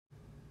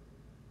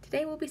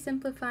Today we'll be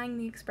simplifying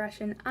the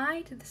expression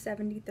I to the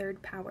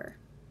 73rd power.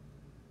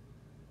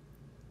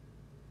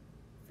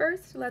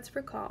 First, let's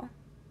recall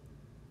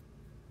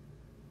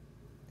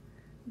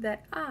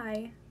that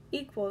I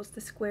equals the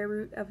square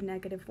root of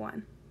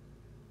 -1.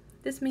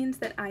 This means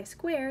that I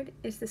squared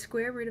is the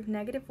square root of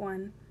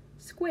 -1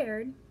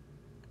 squared,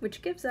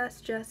 which gives us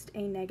just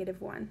a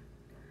 -1.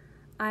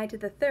 I to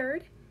the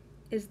third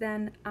is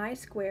then I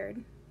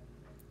squared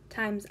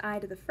times I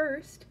to the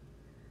first,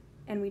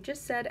 and we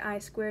just said I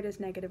squared is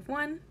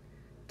 -1,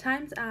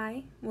 times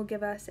I will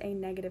give us a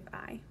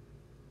 -I.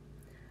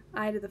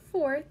 I to the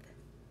fourth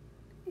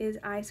is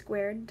I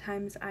squared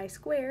times I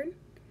squared,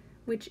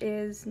 which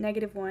is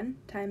 -1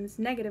 times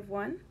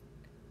 -1,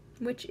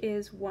 which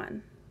is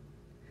 1.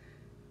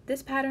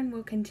 This pattern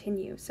will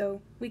continue,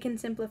 so we can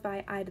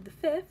simplify I to the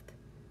fifth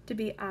to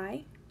be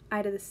I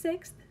to the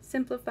sixth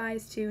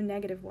simplifies to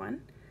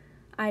 -1,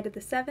 I to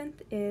the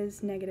seventh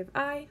is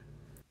 -I,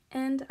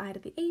 and I to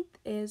the eighth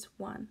is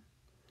 1.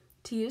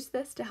 To use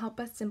this to help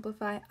us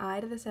simplify I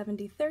to the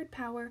 73rd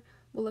power,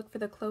 we'll look for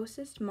the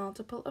closest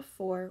multiple of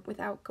 4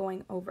 without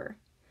going over.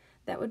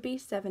 That would be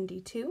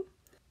 72.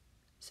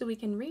 So we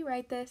can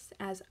rewrite this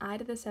as I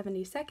to the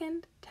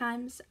 72nd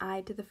times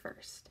I to the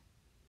first.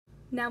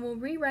 Now we'll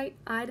rewrite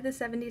I to the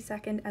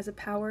 72nd as a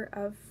power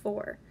of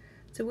 4.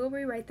 So we'll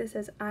rewrite this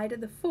as I to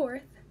the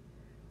 4th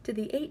to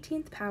the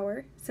 18th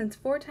power, since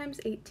 4 times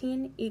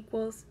 18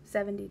 equals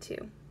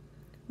 72.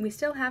 We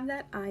still have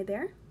that I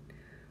there.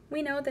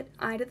 We know that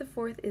I to the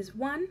 4th is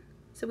 1,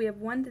 so we have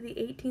 1 to the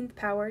 18th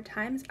power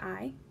times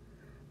I.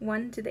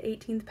 1 to the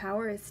 18th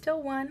power is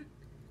still 1.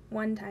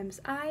 1 times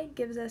I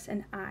gives us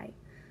an I.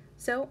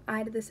 So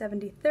I to the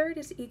 73rd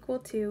is equal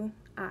to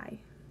I.